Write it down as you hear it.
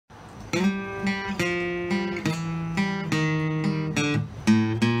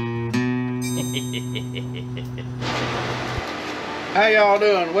How y'all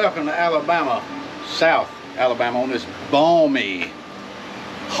doing? Welcome to Alabama, South Alabama, on this balmy,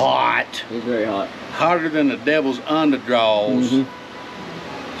 hot. It's very hot. Hotter than the devil's underdraws.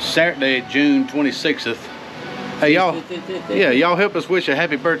 Saturday, June 26th. Hey y'all, y'all help us wish a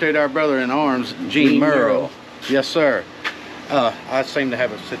happy birthday to our brother in arms, Gene Merle. Yes, sir. I seem to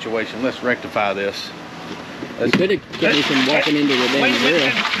have a situation. Let's rectify this. You could have kept me from walking into the damn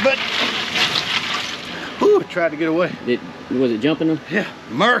grill. But, whew, tried to get away. Was it jumping them? Yeah,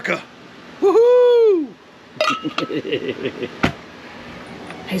 America. Woohoo!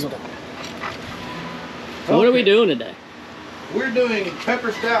 Hazelden. So what are we doing today? We're doing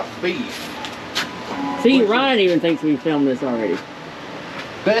pepper stout beef. See, Ryan even thinks we filmed this already.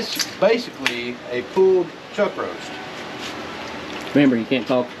 That's basically a pulled chuck roast. Remember, you can't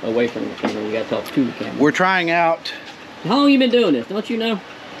talk away from the camera. You got to talk to the camera. We're trying out. How long you been doing this? Don't you know?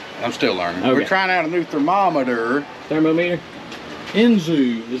 I'm still learning. Okay. We're trying out a new thermometer. Thermometer?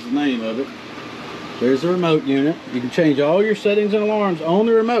 Enzu is the name of it. There's the remote unit. You can change all your settings and alarms on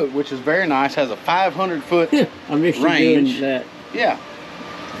the remote, which is very nice. Has a 500-foot I'm used to range. doing that. Yeah.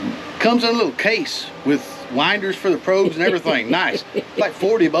 Comes in a little case with winders for the probes and everything. Nice. It's like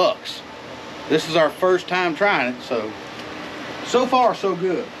 40 bucks. This is our first time trying it, so far so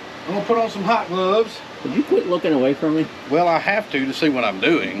good. I'm gonna put on some hot gloves. Would you quit looking away from me? Well, I have to see what I'm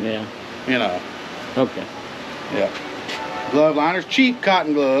doing. Yeah. You know. Okay. Yeah. Glove liners, cheap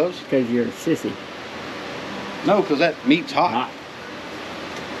cotton gloves. Because you're a sissy. No, because that meat's hot. Hot.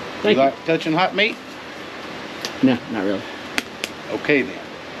 Thank you you. like touching hot meat? No, not really. Okay then.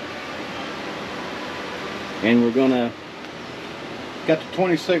 And we're gonna... Got the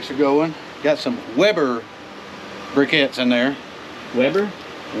 26er going. Got some Weber briquettes in there. Weber?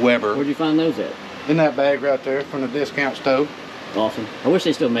 Weber. Where'd you find those at? In that bag right there from the discount stove. Awesome. I wish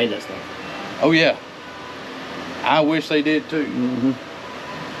they still made that stuff. Oh yeah. I wish they did too.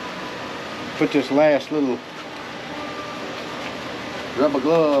 Put this last little rubber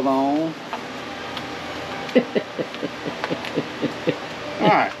glove on.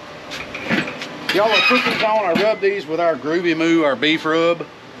 Alright. Y'all will put these on. I rub these with our Groovy Moo, our beef rub.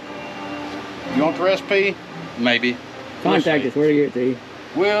 You want the recipe? Maybe. Contact us. Where do you get these?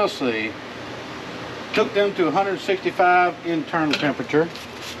 We'll see. Took them to 165 internal temperature.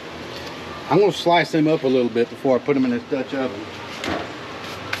 I'm going to slice them up a little bit before I put them in this Dutch oven.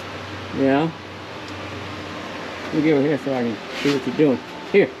 Yeah. Let me get over here so I can see what you're doing.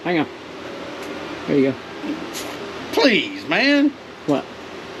 Here, hang on. There you go. Please, man. What?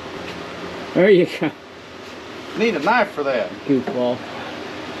 There you go. Need a knife for that. Goofball.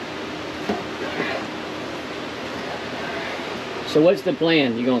 So what's the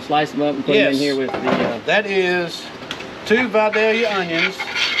plan? You gonna slice them up and put them in here with the... That is 2 Vidalia onions,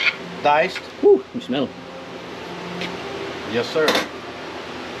 diced. Whew, you smell them. Yes, sir.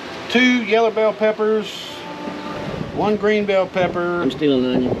 2 yellow bell peppers, 1 green bell pepper. I'm stealing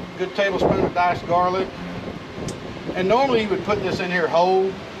an onion. Good tablespoon of diced garlic. And normally you would put this in here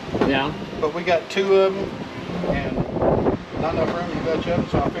whole. Yeah. But we got 2 of them and not enough room in the Dutch oven,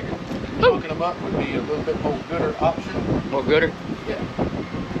 so I figured cooking them up would be a little bit more gooder option. More gooder? Yeah.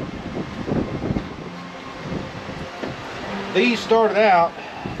 These started out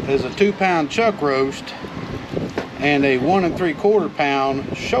as a 2-pound chuck roast and a 1 3/4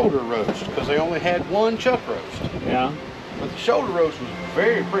 pound shoulder roast because they only had 1 chuck roast. Yeah. But the shoulder roast was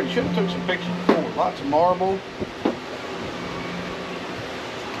very pretty. Should have took some pictures before. Lots of marble.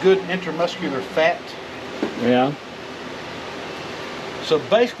 Good intramuscular fat. Yeah. So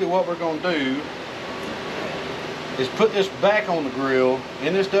basically what we're going to do is put this back on the grill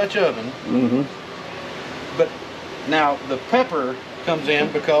in this Dutch oven. But now the pepper comes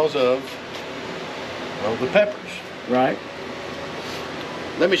in because of, well, the peppers. Right.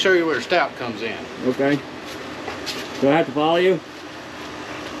 Let me show you where stout comes in. Okay. Do I have to follow you?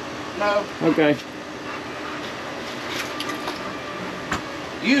 No. Okay.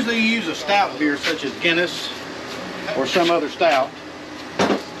 Usually you use a stout beer such as Guinness or some other stout.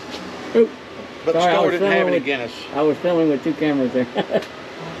 Oop. But the Sorry, store didn't have any Guinness. I was filming with 2 cameras there.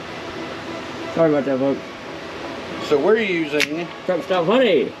 Sorry about that, folks. So we're using Truck Stop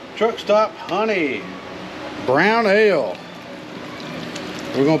Honey. Truck Stop Honey Brown Ale.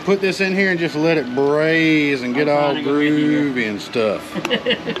 We're going to put this in here and just let it braise and get all groovy and stuff.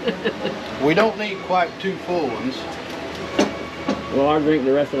 We don't need quite 2 full ones. Well, I'll drink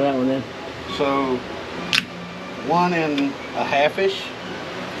the rest of that one then. So 1 1/2-ish.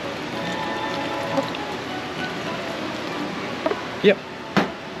 Yep.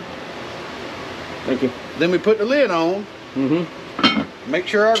 Thank you. Then we put the lid on. make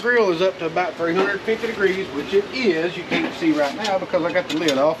sure our grill is up to about 350 degrees, which it is. You can't see right now because I got the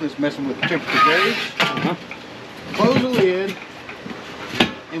lid off and it's messing with the temperature gauge. Close the lid,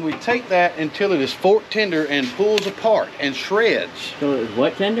 and we take that until it is fork tender and pulls apart and shreds. So it was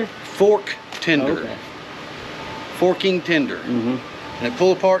what tender? Fork tender. Okay. Forking tender. And it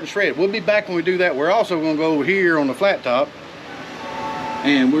pull apart and shred. We'll be back when we do that. We're also going to go over here on the flat top,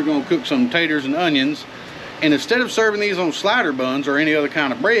 and we're going to cook some taters and onions. And instead of serving these on slider buns or any other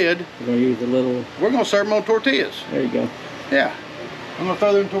kind of bread, we're going to use a little... we're going to serve them on tortillas. There you go. Yeah. I'm going to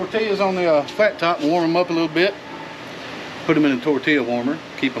throw them tortillas on the flat top and warm them up a little bit. Put them in a tortilla warmer.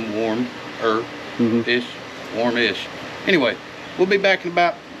 Keep them warm-ish. Warm-ish. Anyway, we'll be back in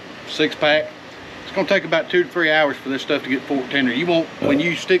about 6-pack. It's going to take about 2 to 3 hours for this stuff to get fork tender. You want, when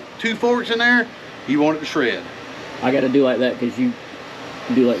you stick 2 forks in there, you want it to shred. I got to do like that because you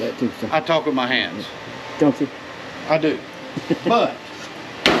do like that too. So. I talk with my hands. Don't you? I do. But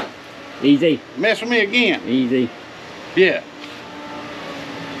easy. Mess with me again. Easy. Yeah.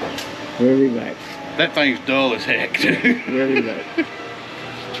 We'll be back. That thing's dull as heck, too. We'll be back.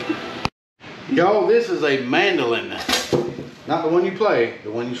 Y'all, this is a mandolin. Not the one you play, the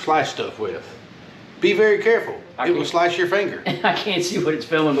one you slice stuff with. Be very careful. It will slice your finger. I can't see what it's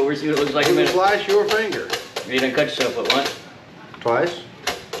filming, but we'll see what it looks like It in a will minute. slice your finger. You done cut yourself up once? Twice.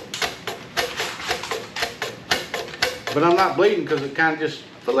 But I'm not bleeding because it kind of just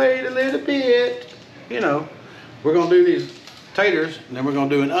filleted a little bit. You know, we're going to do these taters, and then we're going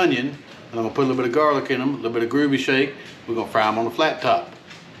to do an onion. And I'm going to put a little bit of garlic in them, a little bit of groovy shake. We're going to fry them on the flat top.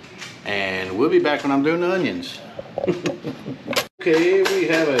 And we'll be back when I'm doing the onions. Okay, we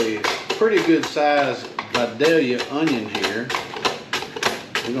have a pretty good size Vidalia onion here.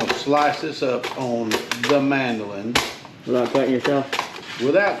 We're going to slice this up on the mandolin. Without cutting yourself?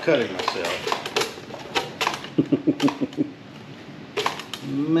 Without cutting myself.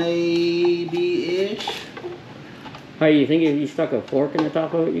 Maybe-ish. Hey, you think if you stuck a fork in the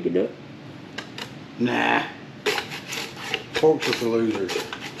top of it, you could do it? Nah. Forks are for losers.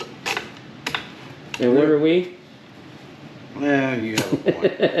 And where are we? Well, you have a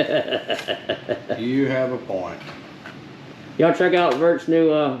point. You have a point. Y'all check out Bert's new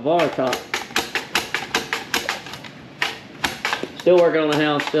bar top. Still working on the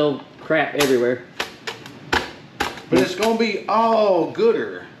house, still crap everywhere. But it's going to be all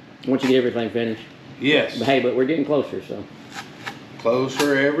gooder. Once you get everything finished. Yes. But hey, but we're getting closer, so.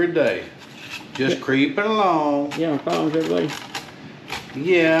 Closer every day. Just creeping along. Yeah, problems, everybody.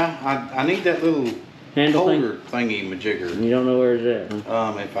 Yeah, I need that little handle holder thingy majigger. You don't know where it's at,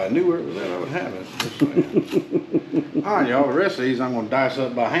 huh? If I knew where it was at, I would have it. Just saying. All right, y'all. The rest of these I'm going to dice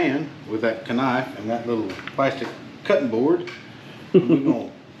up by hand with that knife and that little plastic cutting board. And we're going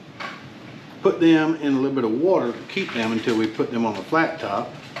to put them in a little bit of water to keep them until we put them on the flat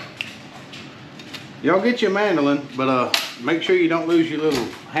top. Y'all get your mandolin, but make sure you don't lose your little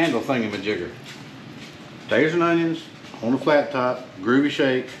handle thingy-majigger. Potatoes and onions on the flat top, groovy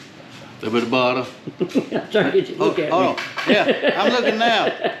shake, a little bit of butter. I'm trying to get you to look at me. Oh, yeah, I'm looking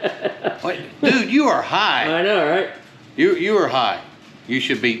now. Wait, dude, you are high. I know, right? You are high. You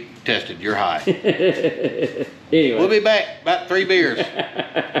should be tested. You're high. Anyway. We'll be back. About 3 beers.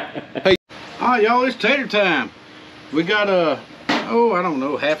 Hey. All right, y'all, it's tater time. We got oh, I don't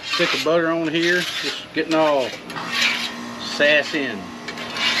know, half a stick of butter on here. Just getting all sassy and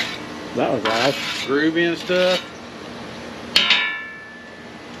that was nice. Groovy and stuff.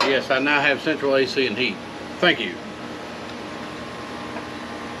 Yes, I now have central AC and heat. Thank you.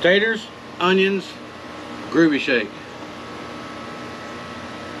 Taters, onions, groovy shake.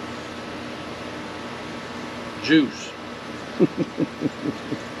 Juice. Did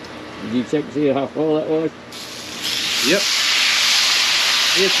you check to see how full that was? Yep.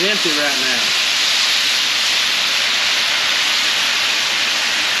 It's empty right now.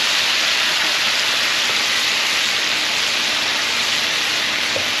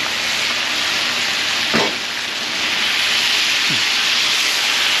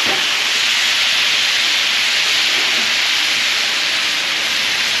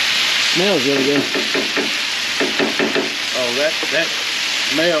 Smells really good. Oh, that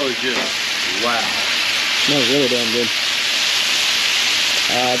smell is just wow. Smells really damn good.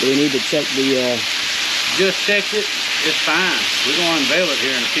 Do we need to check the Just checked it. It's fine. We're gonna unveil it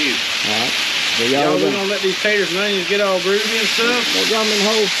here in a few. alright. So Y'all, we're gonna let these taters and onions get all groovy and stuff. Don't drop them in the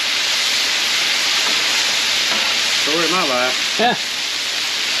hole. Story of my life.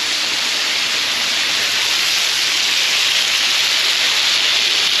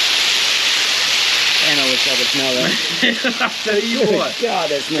 And a so I can smell that. I'll tell you what. God,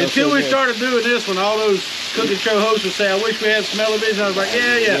 that smells Until so we good. started doing this one, all those cooking show hosts would say, I wish we had smell-o-vision. I was like,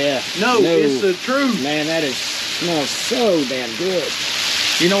 yeah. No, it's the truth. Man, that smells so damn good.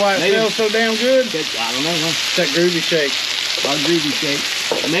 You know why it smells so damn good? I don't know. Huh? It's that groovy shake. Our groovy shake.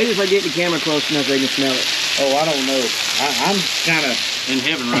 Maybe if I get the camera close enough, they can smell it. Oh, I don't know. I'm kind of in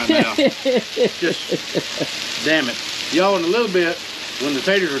heaven right now. Just, damn it. Y'all, in a little bit, when the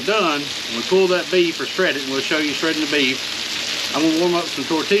taters are done, we pull that beef or shred it, and we'll show you shredding the beef. I'm going to warm up some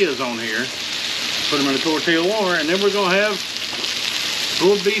tortillas on here. Put them in a tortilla warmer, and then we're going to have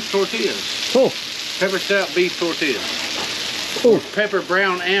pulled beef tortillas. Cool. Pepper stout beef tortillas. Cool. Pepper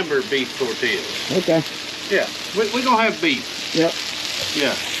brown amber beef tortillas. Okay. Yeah, we're going to have beef. Yep.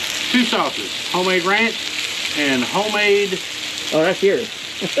 Yeah. 2 sauces. Homemade ranch and homemade... Oh, that's yours.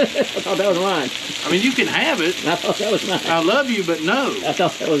 I thought that was mine. I mean, you can have it. I thought that was mine. I love you, but no. I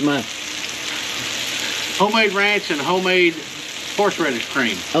thought that was mine. Homemade ranch and homemade horseradish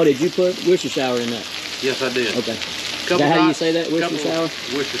cream. Oh, did you put Worcestershire in that? Yes, I did. Okay. Is that how you say that? Worcestershire?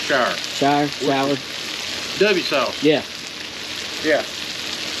 Worcestershire. Sour? W sauce. Yeah. Yeah.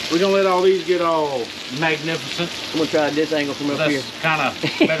 We're going to let all these get all magnificent. I'm going to try this angle from up here. That's kind of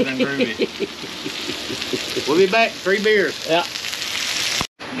better than groovy. We'll be back. 3 beers. Yeah.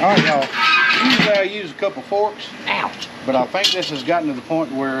 All right, y'all. Usually I use a couple forks. Ow. But I think this has gotten to the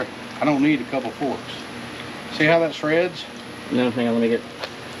point where I don't need a couple forks. See how that shreds? No, hang on, let me get...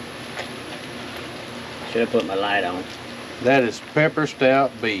 Should have put my light on. That is pepper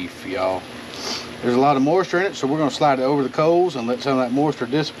stout beef, y'all. There's a lot of moisture in it, so we're going to slide it over the coals and let some of that moisture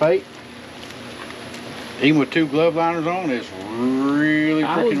dissipate. Even with 2 glove liners on, it's really freaking warm.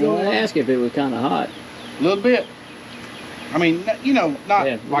 I was going to ask if it was kind of hot. A little bit. I mean, you know, not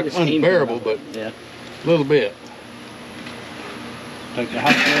like unbearable, but yeah, a little bit. Take the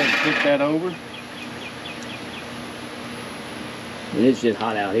hot plate and flip that over. And it's just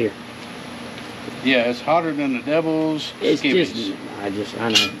hot out here. Yeah, it's hotter than the devil's skivvies. I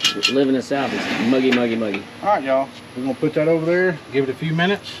know. Living in the South is muggy, muggy, muggy. All right, y'all. We're going to put that over there, give it a few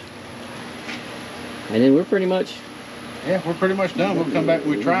minutes. And then we're pretty much... Yeah, we're pretty much done. We'll come back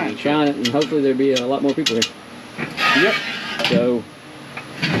and we're trying. Trying it, and hopefully there'll be a lot more people here. Yep. So,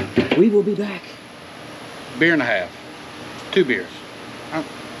 we will be back. Beer and a half. 2 beers. A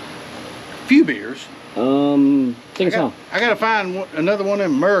few beers. Sing a song. I got to find another one of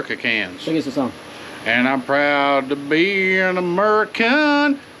them America cans. Sing us a song. And I'm proud to be an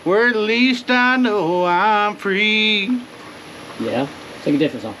American, where at least I know I'm free. Yeah. Sing a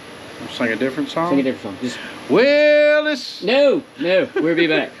different song. Sing a different song? Sing a different song. Just... Well, it's... No. We'll be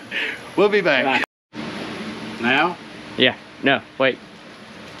back. We'll be back. Bye. Now? Yeah. No. Wait.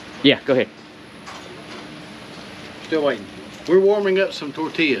 Yeah, go ahead. Still waiting. We're warming up some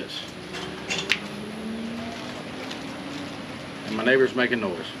tortillas. And my neighbor's making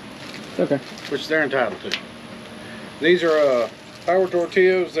noise. Okay. Which they're entitled to. These are Power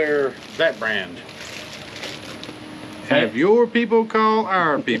Tortillas. They're that brand. Have your people call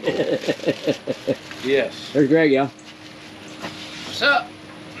our people. Yes. There's Greg, y'all. What's up?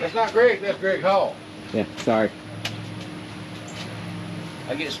 That's not Greg, that's Greg Hall. Yeah, sorry.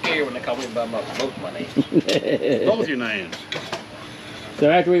 I get scared when they call me by both my names. Both your names. So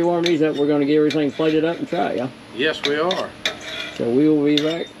after we warm these up, we're going to get everything plated up and try it, y'all. Yes, we are. So we will be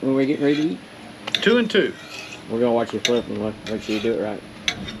back when we're getting ready to eat. 2 and 2. We're going to watch you flip and make sure you do it right.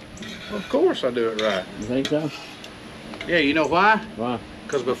 Of course I do it right. You think so? Yeah, you know why? Why?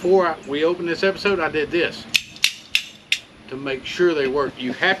 Because before we opened this episode, I did this. To make sure they work.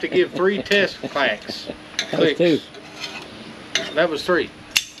 You have to give 3 test clacks. That was 2. That was 3.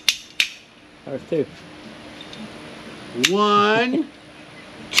 That was 2. 1,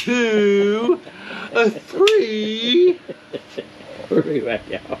 2, 3. We'll be back,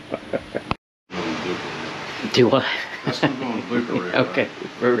 y'all. Do what? That's going to go on the blooper reel. Okay,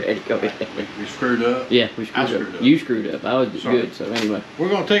 we're ready. Go ahead. We screwed up? Yeah, we screwed up. You screwed up. I was good, so anyway. We're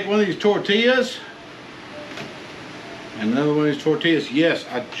going to take one of these tortillas. And another one of these tortillas. Yes,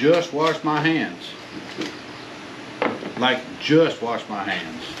 I just washed my hands. Like, just washed my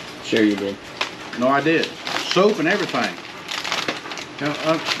hands. Sure you did. No, I did. Soap and everything. No,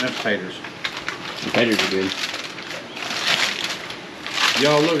 that's taters. The taters are good.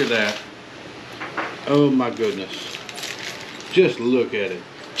 Y'all look at that. Oh my goodness. Just look at it.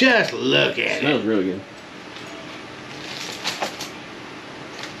 Just look at it. Smells really good.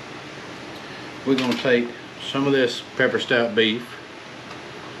 We're going to take some of this pepper stout beef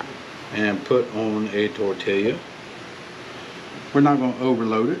and put on a tortilla. We're not going to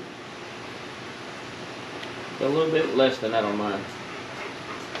overload it. A little bit less than that on mine.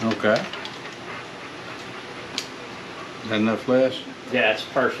 Okay. Is that enough flesh? Yeah, that's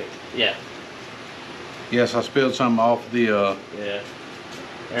perfect. Yeah. Yes, I spilled some off the Yeah.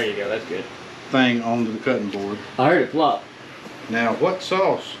 There you go. That's good. thing onto the cutting board. I heard it plop. Now, what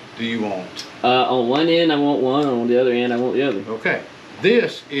sauce do you want? On one end I want one, on the other end I want the other. Okay,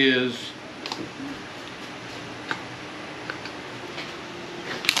 this is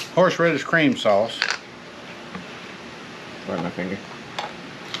horseradish cream sauce. Right, my finger.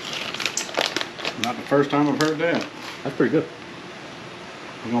 Not the first time I've heard that. That's pretty good.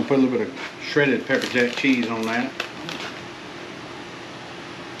 I'm gonna put a little bit of shredded pepper jack cheese on that.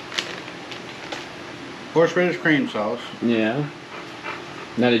 Horseradish cream sauce. Yeah.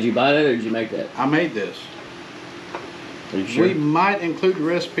 Now, did you buy that or did you make that? I made this. Are you sure? We might include the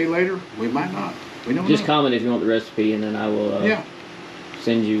recipe later. We might not. We don't Just know. comment if you want the recipe, and then I will Yeah.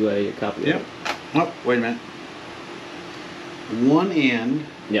 send you a copy Yep. of it. Oh, wait a minute. One end.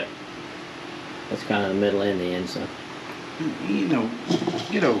 Yep. That's kind of the middle and the end, so. You know,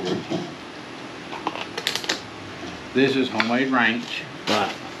 get over it. This is homemade ranch.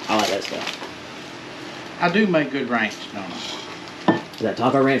 Right. I like that stuff. I do make good ranch, don't I? Is that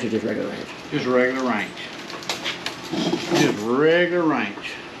taco ranch or just regular ranch? Just regular ranch. Just regular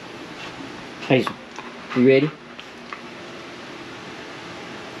ranch. Hey, you ready?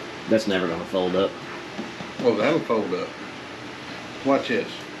 That's never gonna fold up. Well, that'll fold up. Watch this.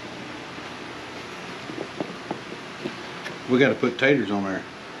 We got to put taters on there.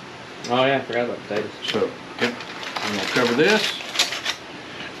 Oh yeah, I forgot about potatoes. So, yep, we're gonna cover this,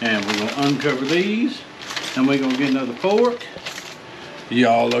 and we're gonna uncover these, and we're gonna get another fork.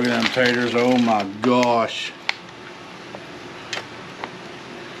 Y'all look at them taters, oh my gosh.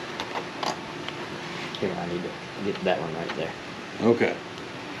 Here, I need to get that one right there. Okay.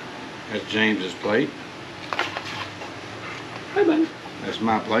 That's James's plate. Hey, buddy. That's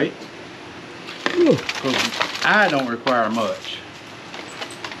my plate. Ooh. I don't require much.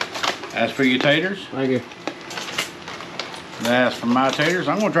 As for your taters, Thank you. as for my taters,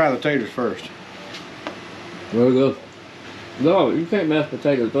 I'm gonna try the taters first. Really good. No, you can't mess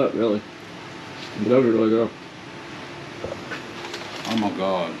potatoes up, really. Those are really good. Oh my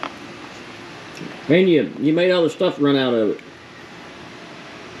God. And you made all the stuff run out of it.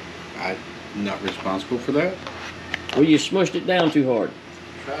 I'm not responsible for that. Well, you smushed it down too hard.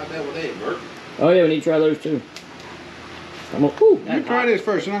 Try that with egg, Bert. Oh yeah, we need to try those too. I'm gonna, ooh, You that's try hot. this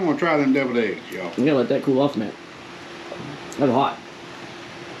first, and I'm gonna try them deviled eggs, y'all. You gotta let that cool off, man. That's hot.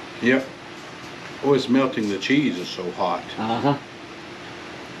 Yep. Oh, it's melting. The cheese is so hot. Uh-huh.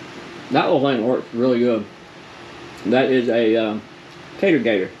 That whole thing works really good. That is a tater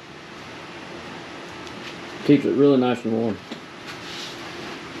gator. Keeps it really nice and warm.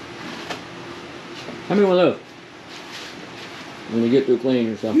 How many of those? When you get through cleaning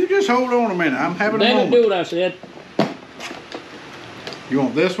yourself. You just hold on a minute. I'm having a They don't moment. do what I said. You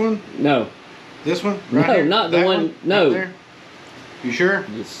want this one? No. This one? No, here? not the That one- no. Right there? You sure?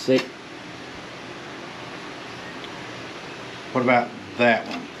 You sick. What about that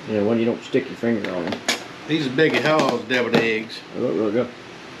one? Yeah, when you don't stick your finger on them. These are big as hell's deviled eggs. They look really good.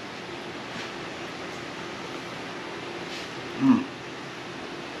 Mm.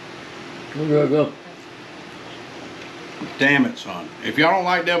 Look really good. Damn it, son. If y'all don't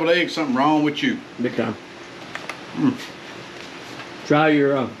like deviled eggs, something wrong with you. Big time. Mm. Try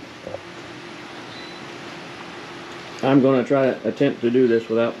your I'm gonna try to attempt to do this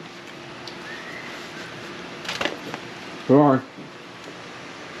without. Sorry.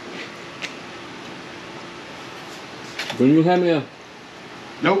 Can you hand me a?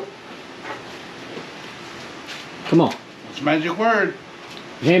 Nope. Come on. It's a magic word.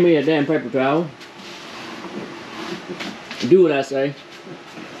 Hand me a damn paper towel. Do what I say.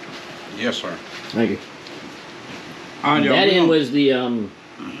 Yes, sir. Thank you. All right, y'all, That we're end gonna- was the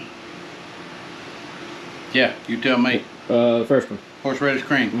Yeah, you tell me. first one. Horseradish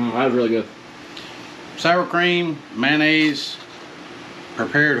cream. That was really good. Sour cream, mayonnaise,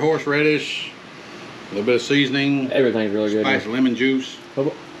 prepared horseradish, a little bit of seasoning, Everything's really good. splash of lemon juice.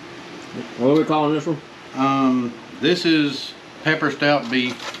 What are we calling this one? This is pepper stout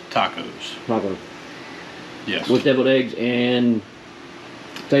beef tacos. Taco. Yes. With deviled eggs and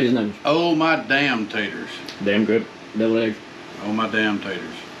potatoes and onions. Oh my damn taters. Damn good. Deviled eggs. Oh my damn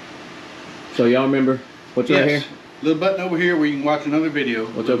taters. So y'all remember what's right here? Little button over here where you can watch another video.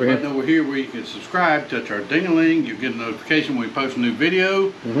 What's Little over here? button over here where you can subscribe, touch our ding-a-ling, you get a notification when we post a new video.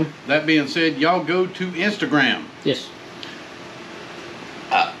 Mm-hmm. That being said, y'all go to Instagram. Yes.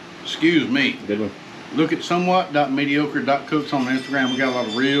 Excuse me. Good one. Look at somewhat.mediocre.cooks on Instagram. We got a lot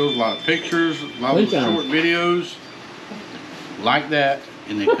of reels, a lot of pictures, a lot of Good time. short videos like that,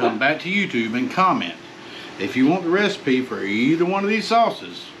 and then come back to YouTube and comment. If you want the recipe for either one of these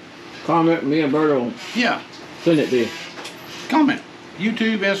sauces, Comment, me and Bert will yeah, send it to you. comment.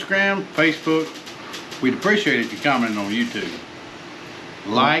 YouTube, Instagram, Facebook. We'd appreciate it if you commented on YouTube.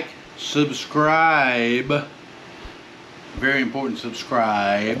 Like, subscribe. Very important,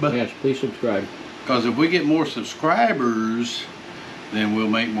 subscribe. Yes, please subscribe. Because if we get more subscribers, then we'll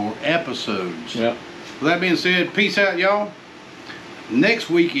make more episodes. Yep. With that being said, peace out, y'all.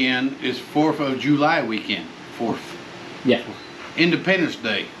 Next weekend is 4th of July weekend. 4th. Yeah. Independence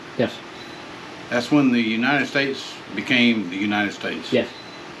Day. Yes. That's when the United States became the United States. Yes.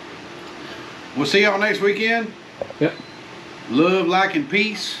 We'll see y'all next weekend. Yep. Love, like, and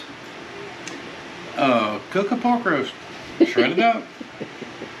peace. Cook a pork roast. Shred it up.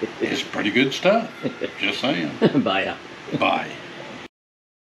 It's pretty good stuff. Just saying. Bye. Bye.